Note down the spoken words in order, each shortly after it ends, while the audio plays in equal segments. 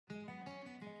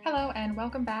Hello, and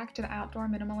welcome back to the Outdoor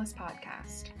Minimalist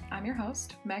Podcast. I'm your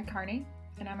host, Meg Carney,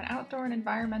 and I'm an outdoor and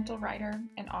environmental writer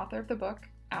and author of the book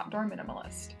Outdoor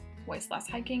Minimalist: Waste Less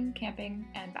Hiking, Camping,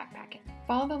 and Backpacking.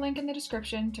 Follow the link in the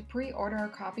description to pre-order a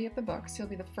copy of the book so you'll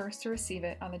be the first to receive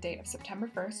it on the date of September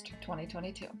 1st,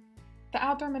 2022. The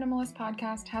Outdoor Minimalist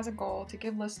Podcast has a goal to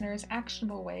give listeners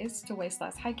actionable ways to waste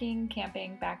less hiking,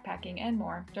 camping, backpacking, and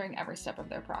more during every step of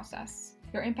their process.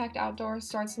 Your impact outdoors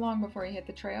starts long before you hit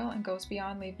the trail and goes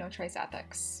beyond leave no trace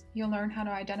ethics. You'll learn how to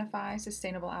identify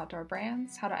sustainable outdoor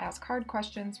brands, how to ask hard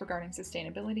questions regarding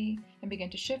sustainability, and begin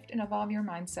to shift and evolve your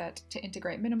mindset to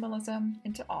integrate minimalism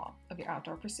into all of your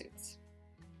outdoor pursuits.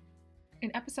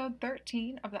 In episode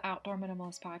 13 of the Outdoor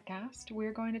Minimalist Podcast,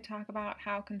 we're going to talk about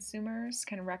how consumers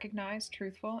can recognize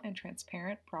truthful and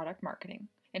transparent product marketing,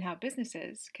 and how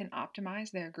businesses can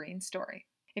optimize their green story.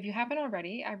 If you haven't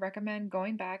already, I recommend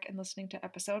going back and listening to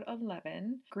episode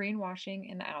 11,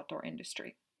 Greenwashing in the Outdoor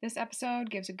Industry. This episode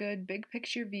gives a good big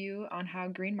picture view on how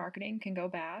green marketing can go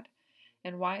bad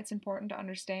and why it's important to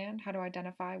understand how to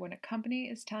identify when a company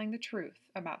is telling the truth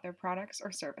about their products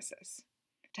or services.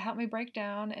 To help me break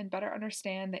down and better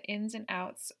understand the ins and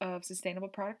outs of sustainable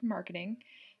product marketing,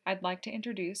 I'd like to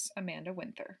introduce Amanda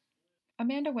Winther.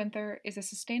 Amanda Winther is a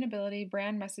sustainability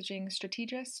brand messaging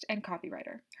strategist and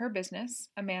copywriter. Her business,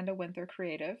 Amanda Winther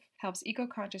Creative, helps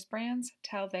eco-conscious brands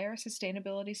tell their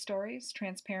sustainability stories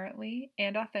transparently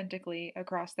and authentically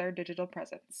across their digital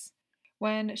presence.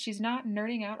 When she's not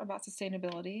nerding out about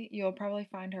sustainability, you'll probably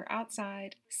find her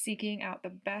outside, seeking out the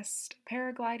best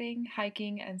paragliding,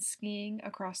 hiking, and skiing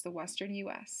across the western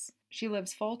U.S. She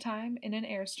lives full-time in an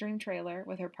Airstream trailer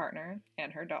with her partner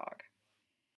and her dog.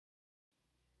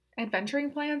 Adventuring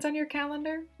plans on your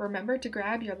calendar? Remember to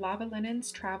grab your Lava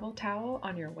Linens travel towel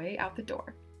on your way out the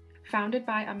door. Founded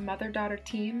by a mother-daughter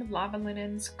team, Lava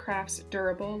Linens crafts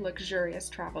durable, luxurious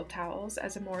travel towels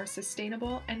as a more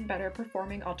sustainable and better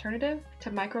performing alternative to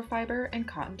microfiber and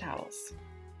cotton towels.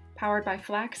 Powered by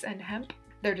flax and hemp,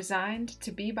 they're designed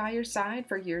to be by your side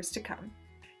for years to come.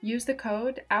 Use the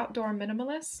code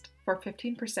OutdoorMinimalist for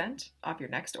 15% off your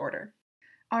next order.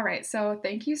 All right, so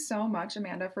thank you so much,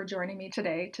 Amanda, for joining me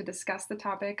today to discuss the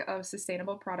topic of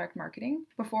sustainable product marketing.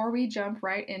 Before we jump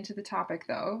right into the topic,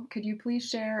 though, could you please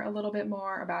share a little bit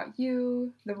more about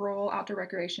you, the role outdoor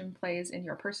recreation plays in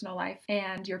your personal life,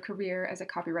 and your career as a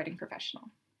copywriting professional?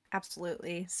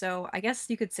 Absolutely. So I guess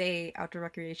you could say outdoor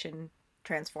recreation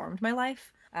transformed my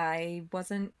life. I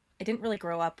didn't really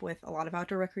grow up with a lot of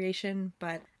outdoor recreation,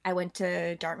 but I went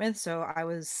to Dartmouth, so that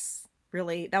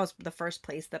was the first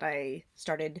place that I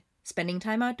started spending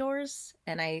time outdoors.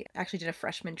 And I actually did a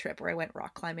freshman trip where I went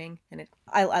rock climbing, and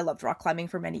I loved rock climbing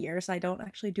for many years. I don't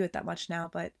actually do it that much now,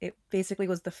 but it basically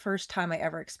was the first time I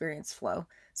ever experienced flow.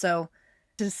 So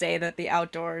to say that the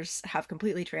outdoors have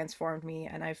completely transformed me,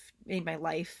 and I've made my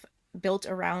life built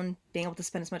around being able to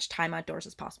spend as much time outdoors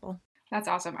as possible. That's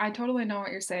awesome. I totally know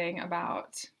what you're saying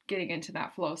about getting into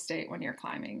that flow state when you're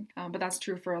climbing, but that's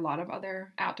true for a lot of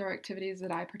other outdoor activities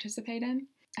that I participate in.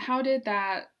 How did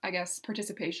that,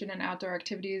 participation in outdoor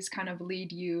activities kind of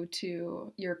lead you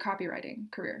to your copywriting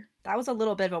career? That was a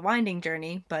little bit of a winding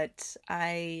journey, but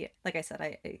I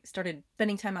started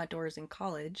spending time outdoors in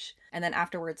college, and then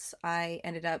afterwards I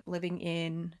ended up living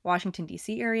in Washington,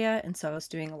 D.C. area, and so I was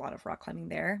doing a lot of rock climbing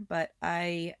there. But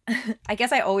I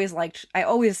guess I always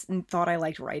thought I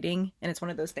liked writing, and it's one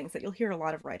of those things that you'll hear a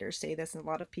lot of writers say this, and a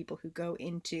lot of people who go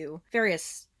into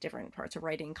various different parts of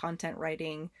writing, content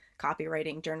writing,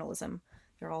 copywriting, journalism.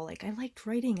 They're all like, I liked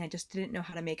writing, I just didn't know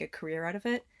how to make a career out of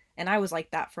it. And I was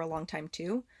like that for a long time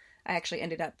too. I actually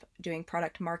ended up doing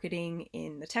product marketing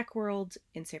in the tech world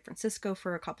in San Francisco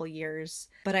for a couple years,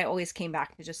 but I always came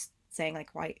back to just saying like,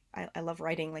 why I love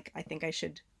writing, like I think I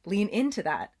should lean into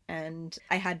that. And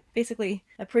I had basically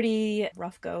a pretty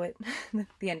rough go at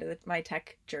the end of my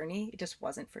tech journey. It just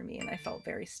wasn't for me, and I felt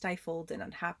very stifled and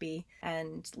unhappy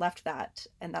and left that.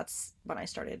 And that's when I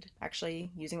started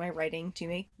actually using my writing to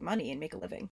make money and make a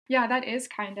living. Yeah, that is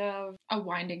kind of a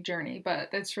winding journey, but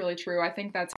that's really true. I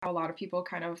think that's how a lot of people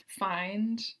kind of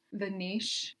find the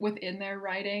niche within their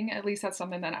writing. At least that's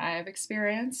something that I've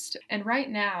experienced. And right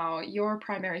now, your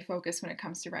primary focus when it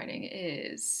comes to writing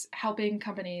is helping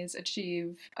companies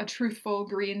achieve a truthful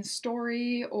green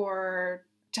story, or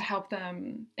to help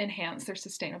them enhance their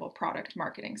sustainable product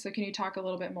marketing. So can you talk a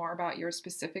little bit more about your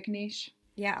specific niche?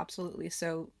 Yeah, absolutely.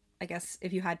 So I guess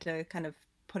if you had to kind of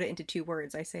put it into two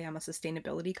words, I say I'm a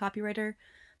sustainability copywriter,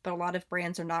 but a lot of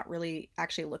brands are not really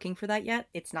actually looking for that yet.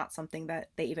 It's not something that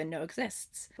they even know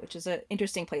exists, which is an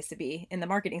interesting place to be in the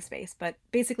marketing space. But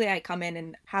basically I come in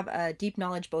and have a deep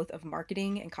knowledge both of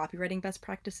marketing and copywriting best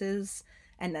practices,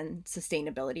 and then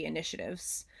sustainability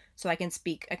initiatives. So I can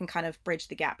kind of bridge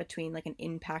the gap between like an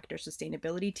impact or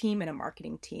sustainability team and a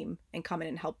marketing team and come in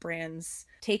and help brands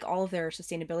take all of their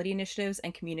sustainability initiatives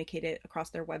and communicate it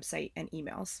across their website and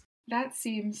emails. That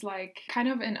seems like kind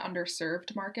of an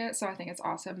underserved market, so I think it's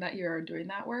awesome that you're doing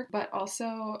that work. But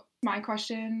also, my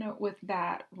question with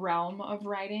that realm of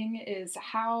writing is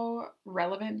how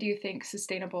relevant do you think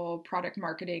sustainable product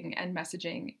marketing and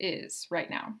messaging is right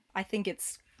now? I think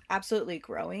it's absolutely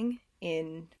growing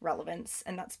in relevance,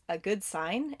 and that's a good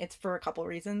sign. It's for a couple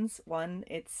reasons. One,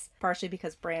 it's partially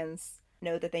because brands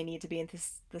know that they need to be in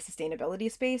the sustainability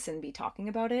space and be talking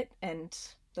about it, and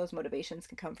those motivations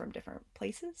can come from different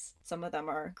places. Some of them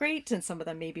are great, and some of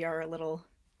them maybe are a little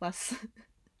less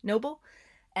noble.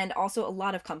 And also, a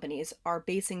lot of companies are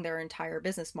basing their entire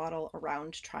business model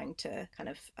around trying to kind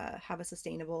of have a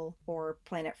sustainable or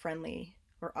planet friendly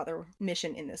or other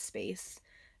mission in this space.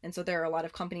 And so there are a lot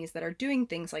of companies that are doing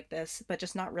things like this, but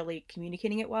just not really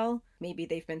communicating it well. Maybe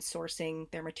they've been sourcing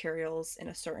their materials in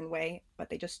a certain way, but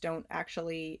they just don't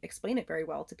actually explain it very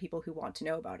well to people who want to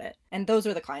know about it. And those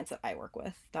are the clients that I work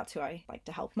with. That's who I like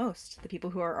to help most. The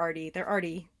people who are already,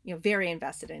 very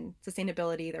invested in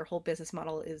sustainability. Their whole business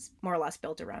model is more or less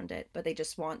built around it, but they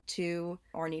just want to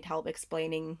or need help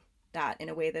explaining that in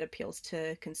a way that appeals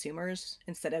to consumers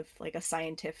instead of like a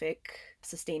scientific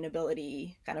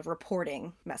sustainability kind of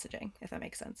reporting messaging, if that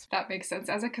makes sense. That makes sense.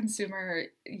 As a consumer,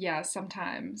 yeah,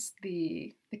 sometimes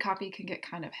the copy can get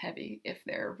kind of heavy if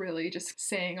they're really just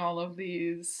saying all of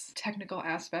these technical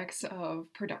aspects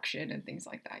of production and things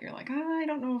like that. You're like, I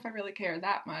don't know if I really care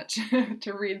that much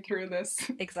to read through this.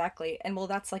 Exactly. And well,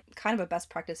 that's like kind of a best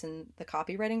practice in the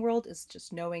copywriting world, is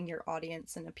just knowing your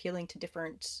audience and appealing to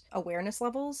different awareness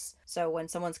levels. So when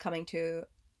someone's coming to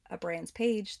a brand's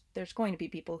page, there's going to be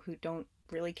people who don't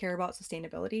really care about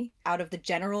sustainability. Out of the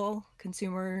general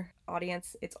consumer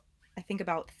audience, it's I think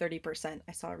about 30%.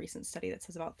 I saw a recent study that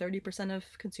says about 30% of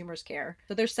consumers care.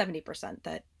 So there's 70%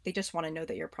 that they just want to know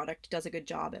that your product does a good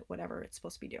job at whatever it's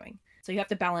supposed to be doing. So you have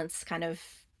to balance kind of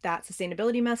that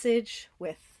sustainability message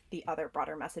with the other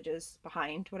broader messages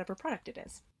behind whatever product it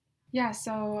is. Yeah,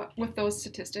 so with those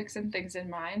statistics and things in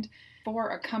mind,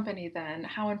 for a company then,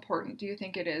 how important do you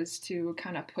think it is to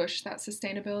kind of push that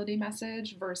sustainability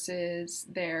message versus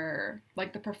the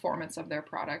performance of their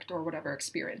product or whatever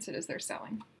experience it is they're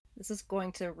selling? This is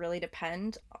going to really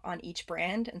depend on each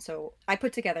brand. And so I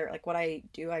put together like what I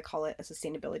do, I call it a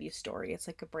sustainability story. It's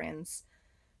like a brand's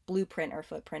blueprint or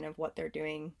footprint of what they're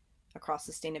doing across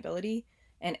sustainability.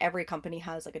 And every company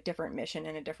has like a different mission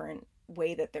and a different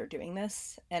way that they're doing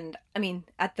this. And I mean,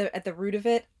 at the root of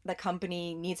it, the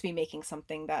company needs to be making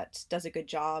something that does a good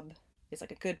job, is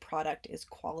like a good product, is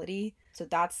quality. So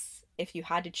that's, if you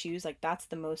had to choose, like that's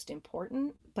the most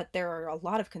important. But there are a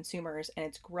lot of consumers, and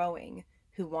it's growing,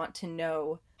 who want to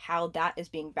know how that is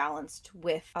being balanced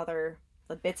with other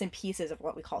bits and pieces of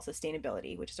what we call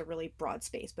sustainability, which is a really broad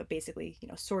space, but basically,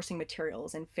 sourcing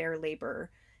materials and fair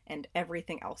labor and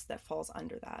everything else that falls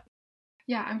under that.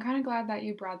 Yeah, I'm kind of glad that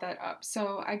you brought that up.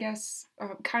 So I guess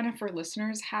kind of for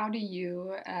listeners, how do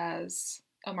you as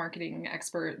a marketing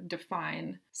expert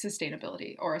define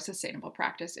sustainability or a sustainable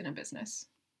practice in a business?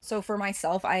 So for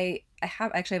myself, I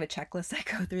have a checklist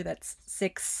I go through that's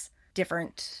 6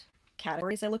 different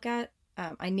categories I look at.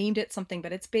 I named it something,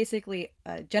 but it's basically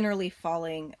generally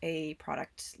following a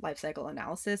product lifecycle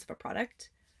analysis of a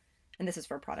product. And this is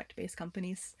for product-based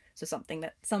companies. So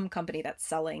some company that's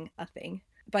selling a thing.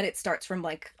 But it starts from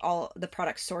like all the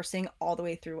product sourcing all the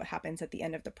way through what happens at the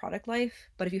end of the product life.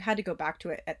 But if you had to go back to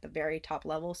it at the very top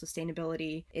level,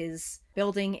 sustainability is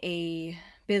building a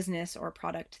business or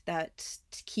product that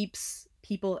keeps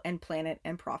people and planet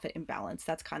and profit in balance.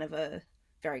 That's kind of a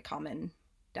very common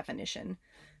definition.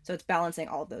 So it's balancing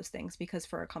all of those things, because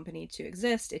for a company to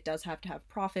exist, it does have to have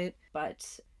profit,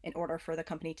 but in order for the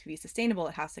company to be sustainable,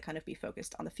 it has to kind of be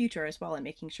focused on the future as well, and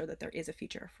making sure that there is a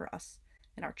future for us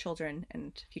and our children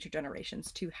and future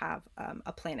generations to have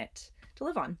a planet to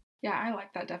live on. Yeah, I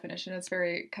like that definition. It's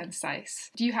very concise.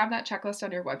 Do you have that checklist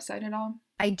on your website at all?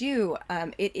 I do.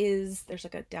 There's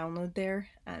like a download there,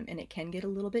 and it can get a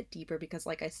little bit deeper because,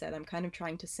 like I said, I'm kind of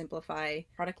trying to simplify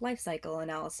product lifecycle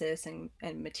analysis and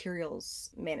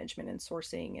materials management and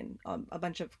sourcing and a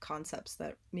bunch of concepts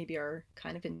that maybe are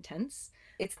kind of intense.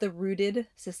 It's the Rooted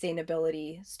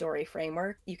Sustainability Story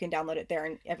Framework. You can download it there,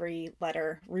 and every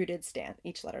letter,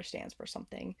 each letter stands for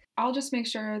something. I'll just make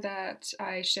sure that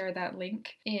I share that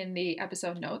link in the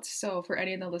episode notes. So for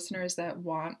any of the listeners that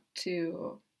want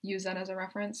to use that as a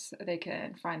reference, they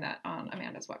can find that on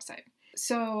Amanda's website.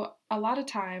 So, a lot of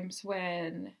times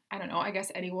when, I don't know, I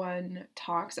guess anyone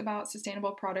talks about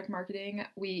sustainable product marketing,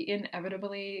 we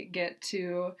inevitably get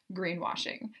to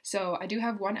greenwashing. So, I do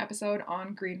have one episode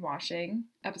on greenwashing,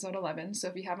 episode 11. So,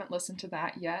 if you haven't listened to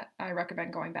that yet, I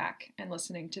recommend going back and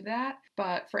listening to that.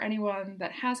 But for anyone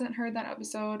that hasn't heard that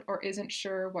episode or isn't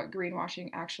sure what greenwashing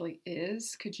actually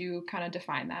is, could you kind of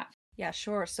define that? Yeah,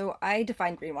 sure. So I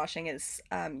define greenwashing as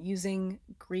using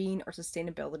green or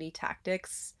sustainability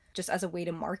tactics just as a way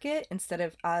to market instead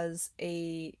of as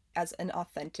an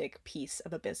authentic piece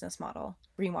of a business model.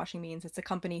 Greenwashing means it's a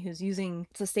company who's using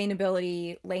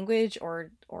sustainability language or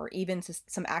even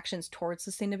some actions towards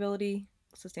sustainability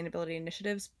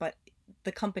initiatives, but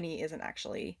the company isn't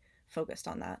actually focused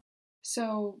on that.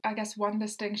 So, I guess one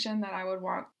distinction that I would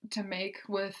want to make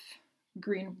with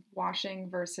greenwashing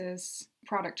versus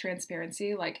product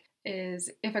transparency, like, is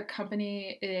if a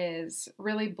company is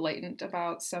really blatant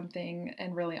about something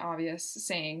and really obvious,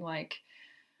 saying, like,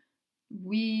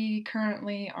 we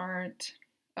currently aren't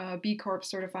B Corp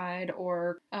certified,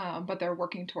 or but they're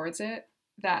working towards it,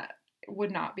 that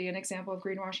would not be an example of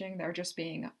greenwashing. They're just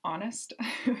being honest.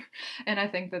 And I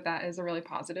think that that is a really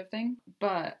positive thing.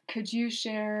 But could you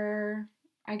share,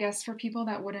 I guess, for people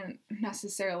that wouldn't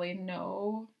necessarily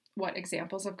know what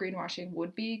examples of greenwashing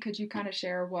would be, could you kind of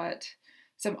share what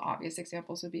some obvious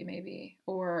examples would be, maybe,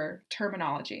 or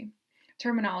terminology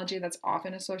that's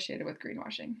often associated with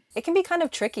greenwashing? It can be kind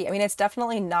of tricky. I mean, it's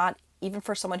definitely not, even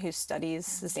for someone who studies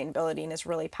sustainability and is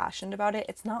really passionate about it,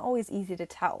 it's not always easy to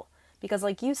tell. Because,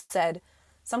 like you said,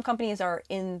 some companies are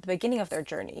in the beginning of their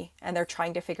journey and they're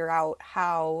trying to figure out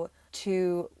how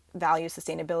to value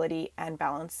sustainability and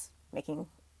balance making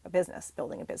a business,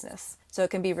 building a business. So it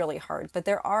can be really hard. But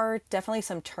there are definitely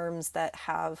some terms that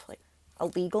have like a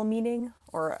legal meaning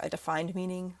or a defined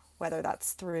meaning, whether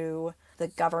that's through the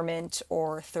government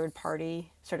or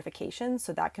third-party certification.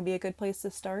 So that can be a good place to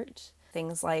start.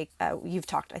 Things like you've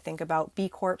talked, I think, about B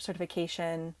Corp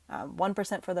certification,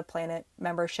 1% for the Planet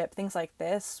membership, things like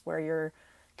this, where you're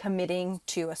committing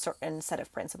to a certain set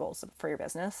of principles for your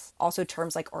business. Also,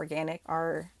 terms like organic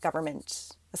are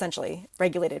government essentially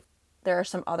regulated. There are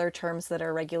some other terms that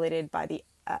are regulated by the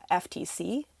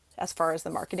FTC as far as the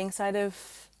marketing side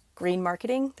of green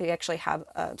marketing. They actually have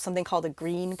something called a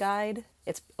green guide.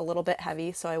 It's a little bit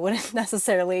heavy, so I wouldn't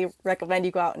necessarily recommend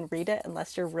you go out and read it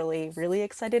unless you're really, really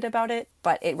excited about it.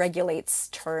 But it regulates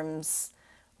terms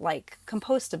like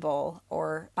compostable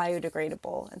or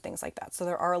biodegradable and things like that. So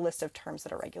there are a list of terms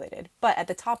that are regulated. But at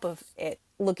the top of it,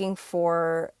 looking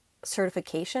for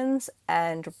certifications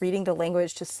and reading the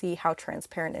language to see how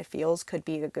transparent it feels could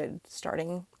be a good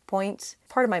starting point.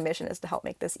 Part of my mission is to help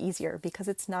make this easier because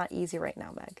it's not easy right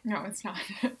now, Meg. No, it's not.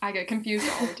 I get confused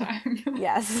all the time.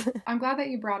 Yes. I'm glad that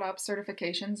you brought up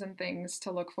certifications and things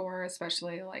to look for,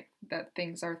 especially like that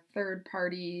things are third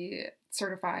party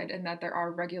certified and that there are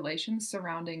regulations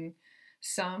surrounding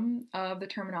some of the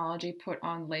terminology put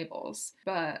on labels.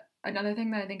 But another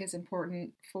thing that I think is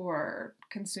important for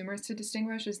consumers to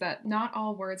distinguish is that not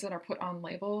all words that are put on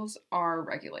labels are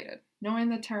regulated. Knowing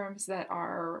the terms that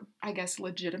are, I guess,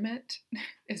 legitimate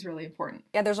is really important.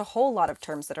 Yeah, there's a whole lot of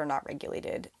terms that are not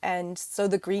regulated. And so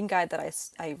the Green Guide that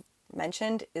I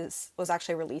mentioned was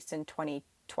actually released in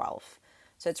 2012.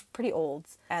 So it's pretty old,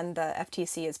 and the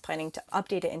FTC is planning to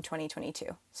update it in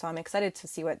 2022. So I'm excited to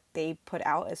see what they put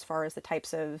out as far as the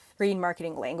types of green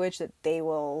marketing language that they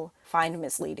will find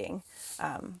misleading.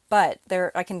 But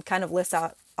I can kind of list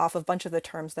out off a bunch of the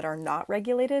terms that are not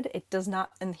regulated. It does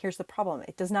not, and here's the problem,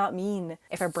 it does not mean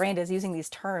if a brand is using these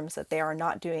terms that they are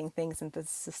not doing things in the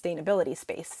sustainability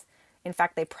space. In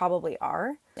fact, they probably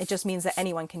are. It just means that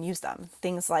anyone can use them.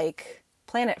 Things like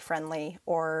planet friendly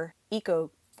or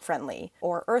eco-friendly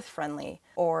or earth-friendly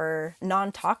or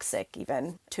non-toxic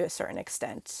even to a certain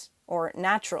extent, or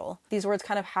natural. These words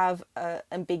kind of have an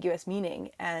ambiguous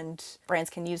meaning, and brands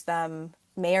can use them,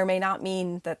 may or may not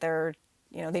mean that they're,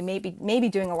 they may be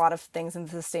doing a lot of things in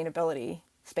the sustainability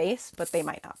space, but they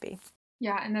might not be.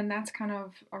 Yeah, and then that's kind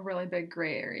of a really big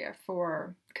gray area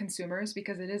for consumers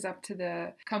because it is up to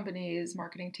the company's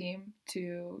marketing team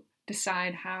to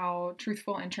decide how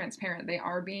truthful and transparent they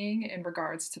are being in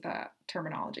regards to that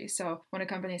terminology. So when a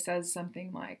company says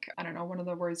something like, I don't know, one of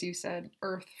the words you said,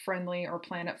 earth friendly or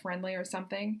planet friendly or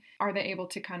something, are they able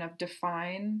to kind of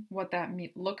define what that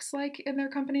looks like in their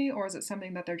company, or is it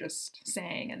something that they're just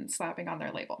saying and slapping on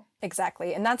their label?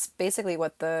 Exactly. And that's basically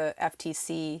what the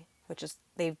FTC, which is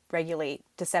they regulate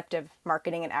deceptive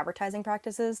marketing and advertising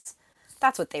practices.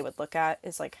 That's what they would look at,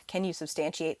 is like, can you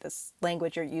substantiate this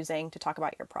language you're using to talk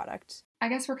about your product? I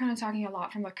guess we're kind of talking a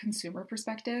lot from the consumer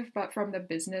perspective, but from the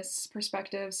business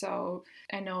perspective. So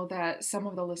I know that some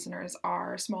of the listeners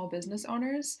are small business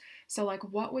owners. So, like,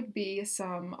 what would be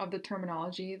some of the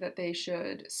terminology that they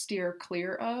should steer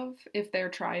clear of if they're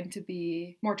trying to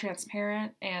be more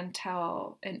transparent and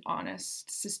tell an honest,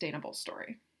 sustainable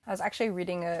story? I was actually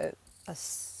reading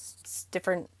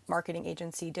different marketing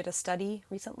agency did a study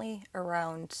recently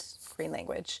around green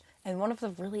language. And one of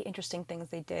the really interesting things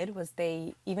they did was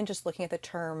they, even just looking at the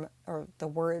term or the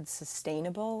word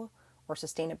sustainable or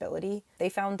sustainability, they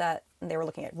found that they were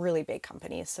looking at really big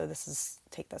companies. So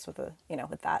take this with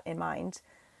with that in mind.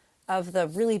 Of the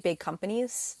really big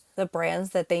companies, the brands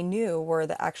that they knew were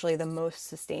actually the most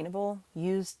sustainable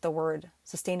used the word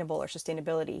sustainable or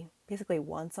sustainability basically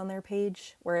once on their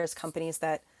page, whereas companies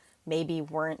that maybe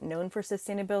weren't known for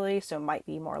sustainability, so might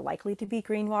be more likely to be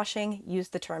greenwashing, use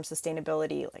the term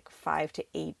sustainability like 5 to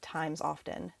 8 times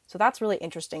often. So that's really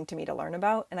interesting to me to learn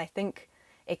about. And I think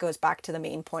it goes back to the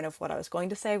main point of what I was going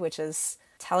to say, which is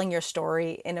telling your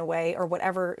story in a way or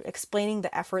whatever, explaining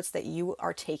the efforts that you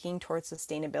are taking towards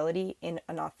sustainability in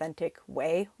an authentic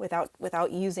way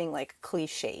without using like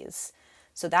cliches.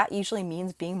 So that usually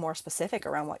means being more specific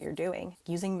around what you're doing,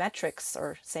 using metrics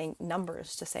or saying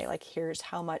numbers to say like, here's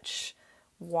how much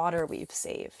water we've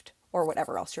saved or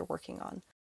whatever else you're working on.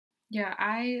 Yeah,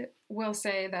 I will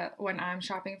say that when I'm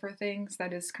shopping for things,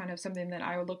 that is kind of something that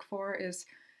I would look for is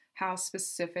how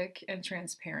specific and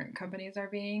transparent companies are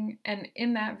being. And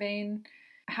in that vein,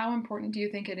 how important do you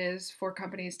think it is for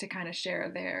companies to kind of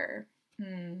share their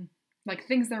like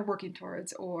things they're working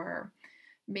towards or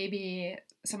maybe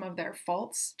some of their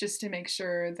faults just to make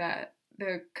sure that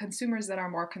the consumers that are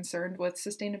more concerned with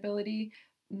sustainability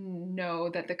know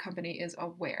that the company is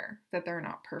aware that they're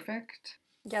not perfect?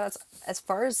 Yeah, that's as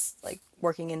far as like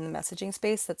working in the messaging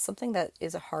space, that's something that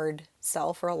is a hard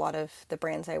sell for a lot of the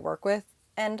brands I work with.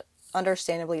 And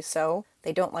understandably so,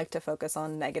 they don't like to focus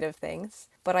on negative things.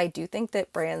 But I do think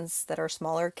that brands that are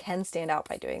smaller can stand out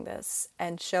by doing this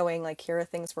and showing like here are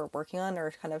things we're working on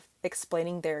or kind of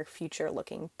explaining their future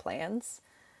looking plans.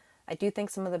 I do think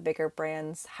some of the bigger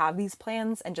brands have these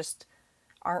plans and just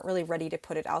aren't really ready to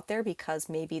put it out there because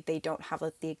maybe they don't have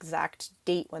like the exact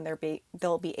date when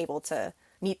they'll be able to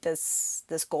meet this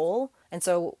goal, and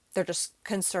so they're just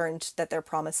concerned that they're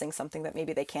promising something that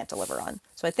maybe they can't deliver on.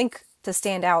 So I think to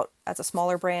stand out as a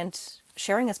smaller brand,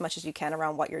 sharing as much as you can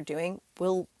around what you're doing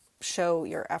will show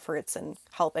your efforts and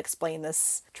help explain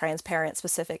this transparent,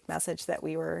 specific message that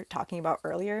we were talking about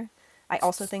earlier. I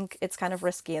also think it's kind of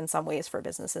risky in some ways for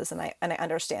businesses, and I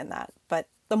understand that. But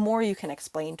the more you can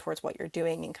explain towards what you're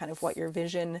doing and kind of what your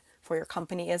vision for your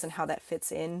company is and how that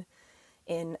fits in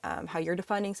how you're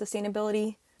defining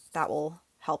sustainability, that will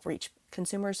help reach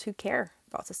consumers who care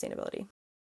about sustainability.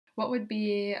 What would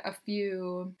be a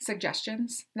few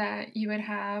suggestions that you would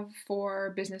have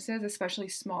for businesses, especially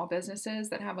small businesses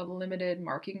that have a limited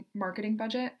marketing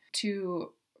budget,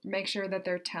 to make sure that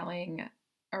they're telling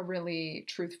a really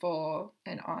truthful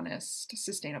and honest,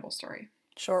 sustainable story?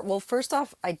 Sure. Well, first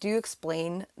off, I do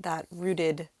explain that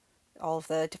rooted all of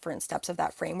the different steps of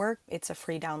that framework. It's a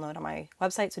free download on my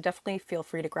website, so definitely feel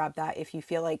free to grab that if you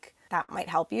feel like that might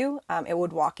help you. It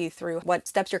would walk you through what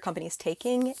steps your company's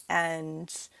taking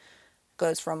and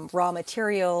goes from raw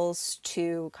materials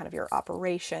to kind of your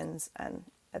operations and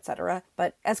etc.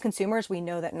 But as consumers, we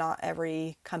know that not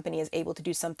every company is able to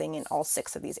do something in all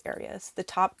 6 of these areas. The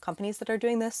top companies that are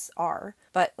doing this are,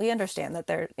 but we understand that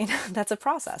that's a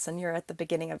process and you're at the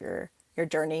beginning of your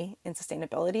journey in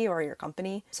sustainability or your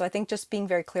company. So I think just being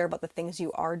very clear about the things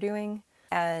you are doing,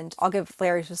 and I'll give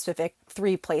very specific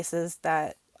 3 places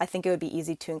that I think it would be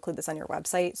easy to include this on your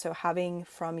website. So having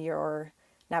from your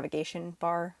navigation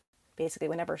bar, basically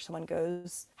whenever someone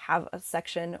goes, have a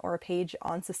section or a page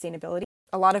on sustainability.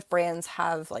 A lot of brands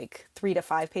have like 3 to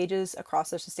 5 pages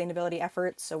across their sustainability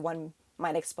efforts. So one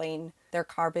might explain their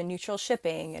carbon neutral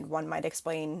shipping, and one might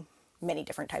explain many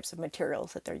different types of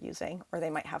materials that they're using, or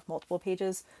they might have multiple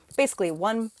pages. Basically,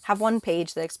 have one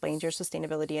page that explains your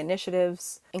sustainability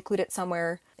initiatives, include it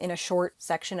somewhere in a short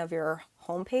section of your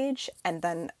homepage, and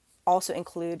then also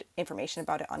include information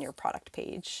about it on your product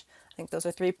page. I think those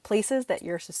are 3 places that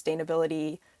your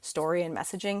sustainability story and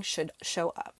messaging should show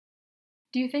up.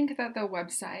 Do you think that the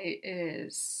website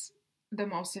is the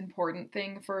most important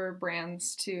thing for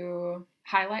brands to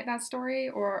highlight that story,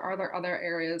 or are there other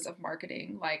areas of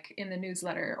marketing like in the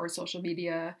newsletter or social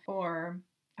media, or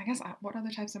I guess what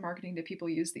other types of marketing do people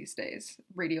use these days?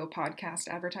 Radio, podcast,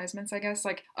 advertisements, I guess.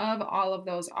 Like, of all of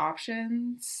those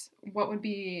options, what would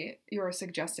be your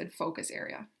suggested focus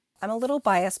area? I'm a little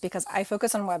biased because I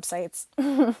focus on websites,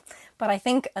 but I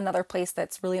think another place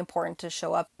that's really important to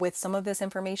show up with some of this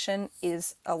information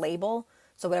is a label.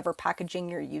 So whatever packaging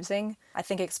you're using, I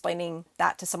think explaining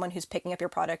that to someone who's picking up your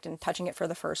product and touching it for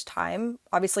the first time,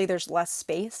 obviously there's less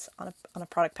space on a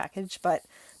product package, but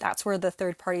that's where the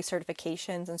third-party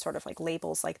certifications and sort of like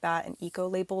labels like that and eco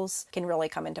labels can really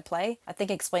come into play. I think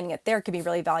explaining it there could be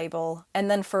really valuable. And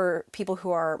then for people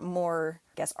who are more,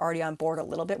 I guess, already on board a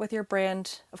little bit with your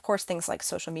brand, of course, things like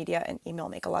social media and email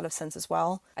make a lot of sense as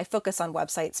well. I focus on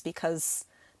websites because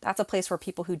that's a place where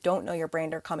people who don't know your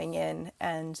brand are coming in,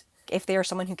 and if they are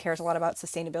someone who cares a lot about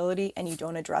sustainability and you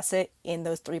don't address it in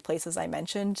those 3 places I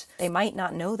mentioned, they might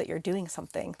not know that you're doing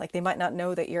something. Like, they might not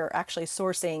know that you're actually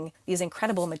sourcing these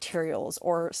incredible materials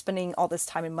or spending all this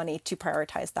time and money to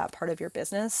prioritize that part of your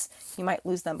business. You might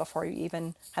lose them before you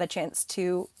even had a chance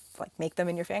to like make them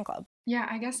in your fan club. Yeah,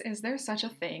 I guess, is there such a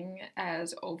thing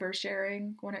as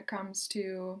oversharing when it comes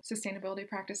to sustainability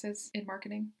practices in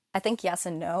marketing? I think yes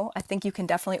and no. I think you can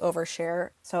definitely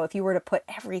overshare. So if you were to put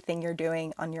everything you're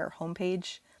doing on your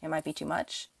homepage, it might be too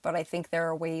much. But I think there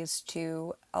are ways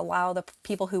to allow the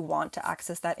people who want to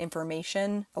access that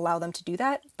information, allow them to do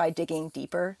that by digging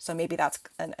deeper. So maybe that's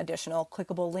an additional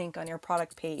clickable link on your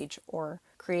product page, or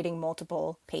creating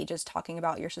multiple pages talking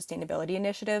about your sustainability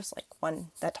initiatives, like one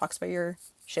that talks about your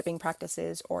shipping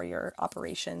practices or your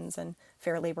operations and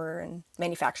fair labor and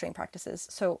manufacturing practices.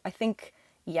 So I think,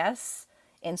 yes,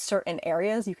 in certain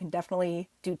areas you can definitely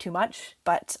do too much,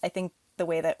 but I think the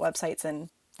way that websites and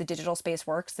the digital space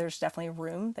works, there's definitely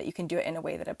room that you can do it in a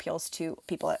way that appeals to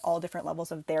people at all different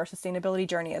levels of their sustainability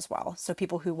journey as well. So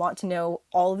people who want to know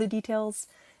all of the details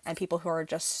and people who are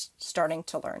just starting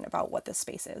to learn about what this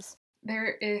space is.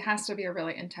 It has to be a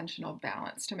really intentional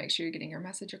balance to make sure you're getting your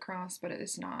message across, but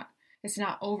it's not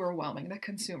overwhelming the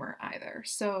consumer either.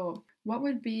 So what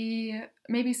would be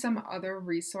maybe some other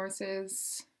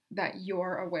resources that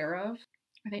you're aware of?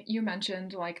 I think you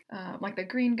mentioned like the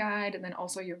Green Guide and then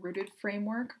also your Rooted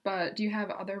framework, but do you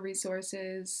have other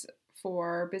resources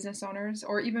for business owners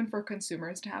or even for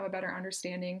consumers to have a better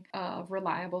understanding of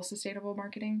reliable, sustainable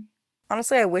marketing?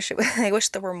 Honestly, I wish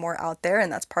there were more out there, and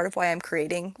that's part of why I'm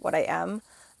creating what I am.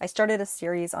 I started a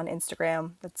series on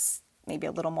Instagram that's maybe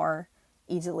a little more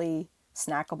easily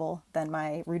snackable than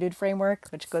my Rooted framework,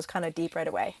 which goes kind of deep right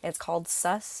away. It's called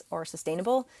SUS, or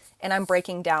Sustainable, and I'm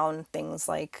breaking down things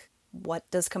like, what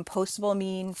does compostable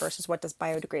mean versus what does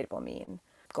biodegradable mean?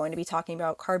 I'm going to be talking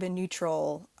about carbon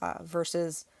neutral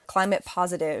versus climate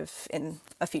positive in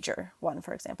a future one,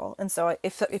 for example. And so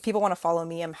if people want to follow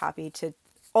me, I'm happy to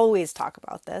always talk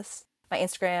about this. My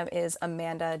Instagram is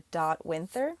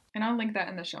amanda.winther. And I'll link that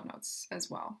in the show notes as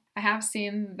well. I have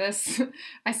seen this.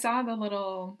 I saw the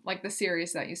little, like the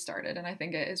series that you started, and I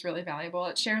think it is really valuable.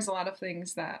 It shares a lot of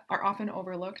things that are often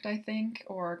overlooked, I think,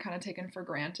 or kind of taken for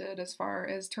granted as far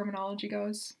as terminology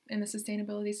goes in the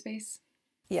sustainability space.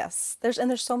 Yes, there's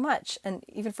so much. And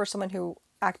even for someone who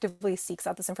actively seeks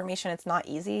out this information, it's not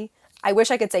easy. I wish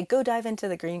I could say, go dive into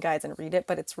the Green Guides and read it,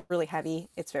 but it's really heavy.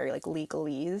 It's very like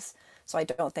legalese. So I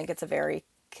don't think it's a very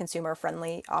consumer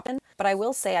friendly option. But I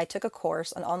will say I took a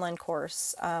course, an online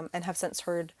course, and have since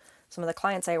heard some of the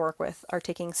clients I work with are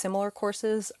taking similar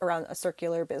courses around a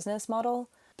circular business model.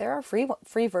 There are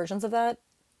free versions of that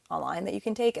online that you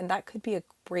can take, and that could be a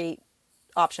great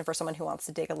option for someone who wants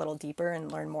to dig a little deeper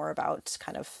and learn more about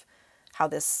kind of how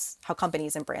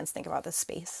companies and brands think about this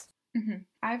space. Mm-hmm.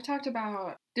 I've talked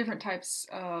about different types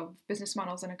of business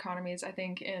models and economies, I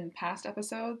think, in past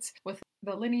episodes with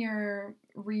the linear,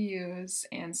 reuse,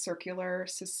 and circular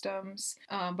systems.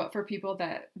 But for people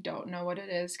that don't know what it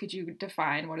is, could you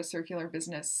define what a circular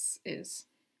business is?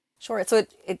 Sure. So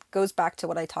it goes back to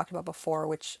what I talked about before,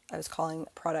 which I was calling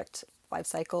product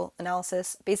lifecycle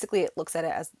analysis. Basically, it looks at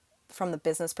it as from the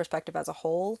business perspective as a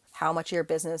whole, how much of your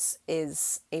business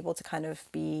is able to kind of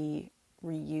be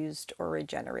reused or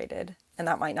regenerated. And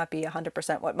that might not be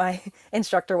 100% what my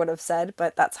instructor would have said,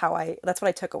 but that's what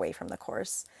I took away from the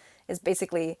course, is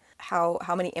basically how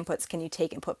many inputs can you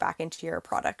take and put back into your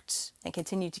product and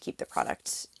continue to keep the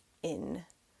product in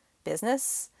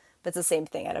business. But it's the same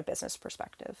thing at a business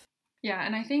perspective. Yeah,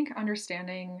 and I think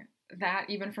understanding that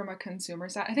even from a consumer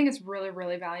side, I think it's really,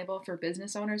 really valuable for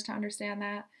business owners to understand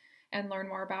that and learn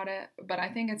more about it. But I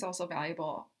think it's also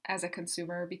valuable as a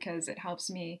consumer because it helps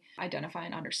me identify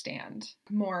and understand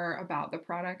more about the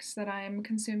products that I'm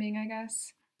consuming, I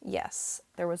guess. Yes,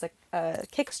 there was a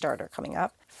Kickstarter coming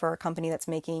up for a company that's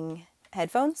making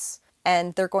headphones,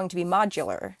 and they're going to be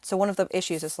modular. So one of the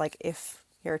issues is like if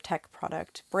your tech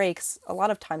product breaks, a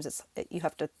lot of times you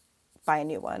have to buy a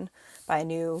new one, buy a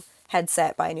new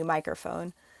headset, buy a new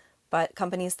microphone. But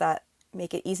companies that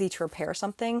make it easy to repair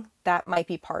something, that might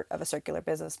be part of a circular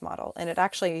business model. And it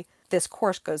actually, this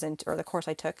course goes into, or the course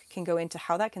I took can go into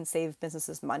how that can save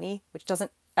businesses money, which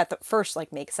doesn't at the first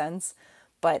like make sense,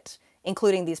 but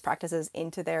including these practices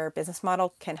into their business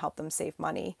model can help them save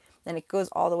money. And it goes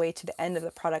all the way to the end of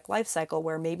the product life cycle,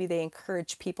 where maybe they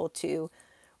encourage people to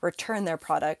return their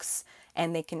products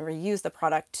and they can reuse the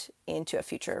product into a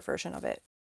future version of it.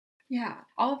 Yeah,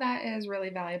 all of that is really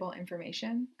valuable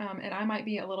information. And I might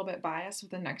be a little bit biased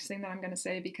with the next thing that I'm going to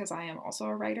say because I am also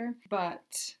a writer.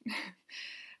 But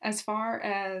as far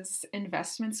as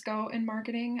investments go in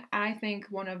marketing, I think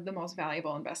one of the most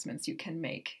valuable investments you can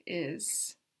make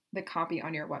is the copy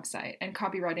on your website and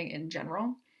copywriting in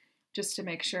general, just to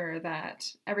make sure that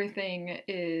everything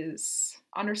is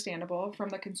understandable from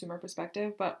the consumer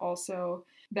perspective, but also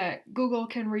that Google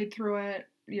can read through it.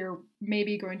 You're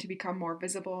maybe going to become more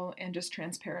visible and just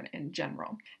transparent in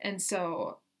general. And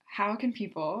so how can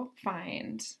people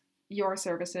find your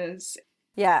services?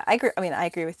 Yeah, I agree. I mean, I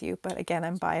agree with you, but again,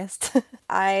 I'm biased.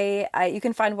 You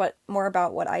can find more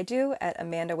about what I do at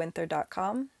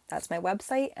amandawinther.com. That's my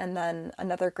website. And then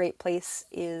another great place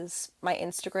is my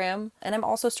Instagram. And I'm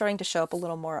also starting to show up a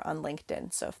little more on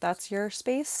LinkedIn. So if that's your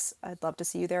space, I'd love to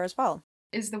see you there as well.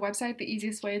 Is the website the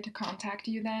easiest way to contact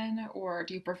you then, or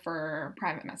do you prefer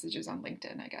private messages on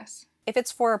LinkedIn, I guess? If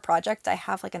it's for a project, I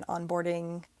have like an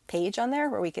onboarding page on there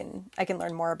where I can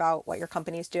learn more about what your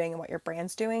company is doing and what your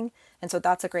brand's doing. And so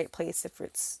that's a great place if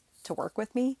it's to work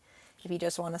with me. If you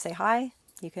just want to say hi,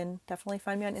 you can definitely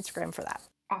find me on Instagram for that.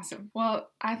 Awesome. Well,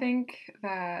 I think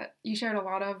that you shared a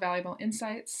lot of valuable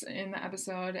insights in the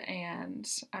episode, and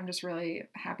I'm just really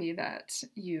happy that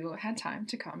you had time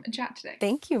to come and chat today.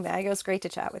 Thank you, Meg. It was great to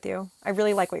chat with you. I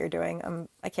really like what you're doing.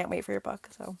 I can't wait for your book.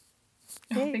 So,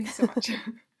 thanks so much.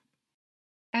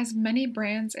 As many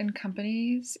brands and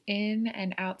companies in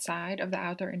and outside of the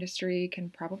outdoor industry can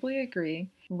probably agree,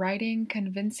 writing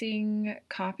convincing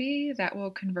copy that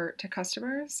will convert to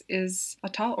customers is a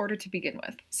tall order to begin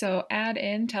with. So add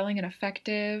in telling an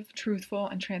effective, truthful,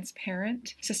 and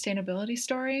transparent sustainability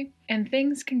story, and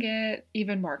things can get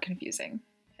even more confusing.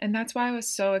 And that's why I was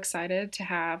so excited to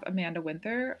have Amanda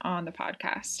Winther on the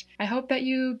podcast. I hope that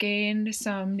you gained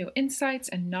some new insights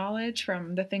and knowledge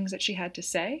from the things that she had to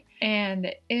say.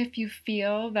 And if you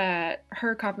feel that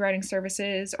her copywriting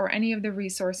services or any of the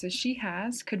resources she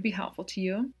has could be helpful to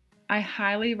you, I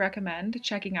highly recommend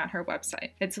checking out her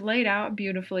website. It's laid out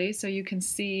beautifully so you can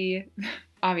see,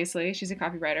 obviously, she's a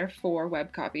copywriter for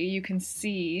web copy. You can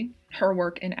see her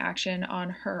work in action on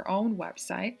her own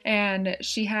website. And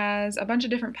she has a bunch of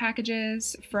different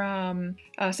packages from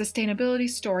a sustainability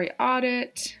story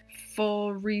audit,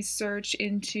 full research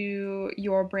into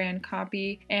your brand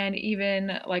copy, and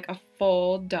even like a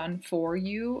full done for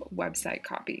you website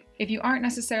copy. If you aren't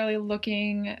necessarily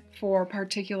looking for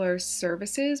particular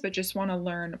services, but just want to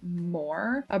learn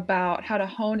more about how to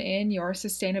hone in your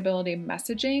sustainability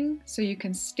messaging so you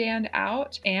can stand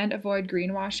out and avoid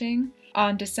greenwashing,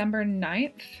 on December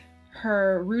 9th,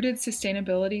 her Rooted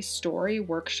Sustainability Story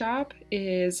workshop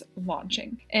is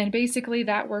launching. And basically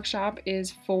that workshop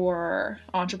is for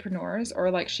entrepreneurs, or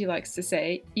like she likes to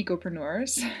say,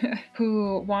 ecopreneurs,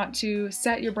 who want to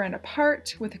set your brand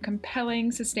apart with a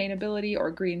compelling sustainability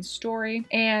or green story,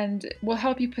 and will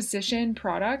help you position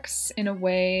products in a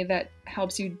way that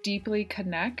helps you deeply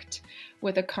connect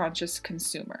with a conscious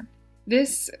consumer.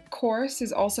 This course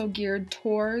is also geared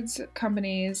towards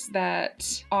companies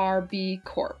that are B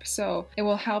Corp. So it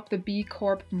will help the B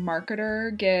Corp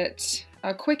marketer get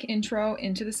a quick intro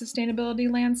into the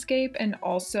sustainability landscape and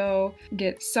also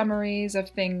get summaries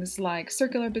of things like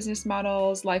circular business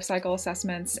models, life cycle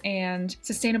assessments, and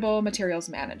sustainable materials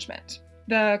management.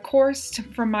 The course,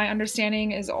 from my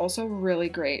understanding, is also really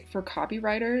great for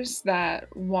copywriters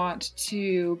that want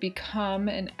to become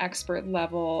an expert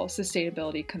level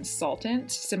sustainability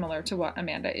consultant, similar to what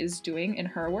Amanda is doing in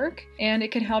her work. And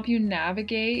it can help you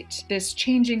navigate this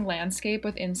changing landscape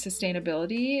within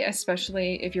sustainability,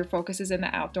 especially if your focus is in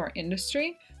the outdoor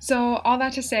industry. So all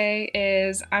that to say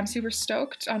is I'm super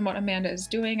stoked on what Amanda is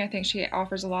doing. I think she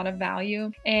offers a lot of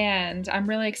value, and I'm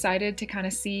really excited to kind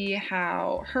of see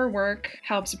how her work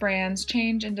helps brands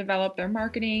change and develop their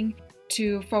marketing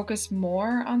to focus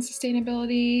more on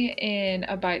sustainability in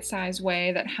a bite-sized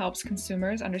way that helps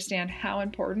consumers understand how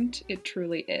important it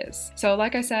truly is. So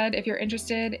like I said, if you're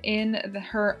interested in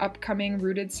her upcoming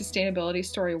Rooted Sustainability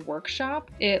Story workshop,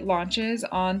 it launches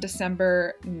on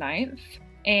December 9th.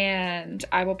 And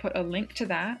I will put a link to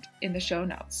that in the show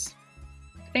notes.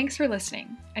 Thanks for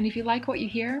listening, and if you like what you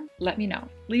hear, let me know.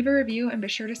 Leave a review and be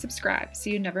sure to subscribe so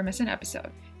you never miss an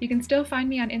episode. You can still find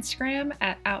me on Instagram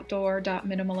at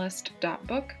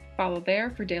outdoor.minimalist.book. Follow there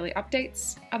for daily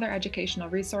updates, other educational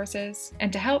resources,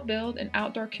 and to help build an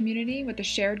outdoor community with a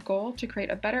shared goal to create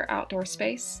a better outdoor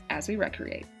space as we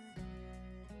recreate.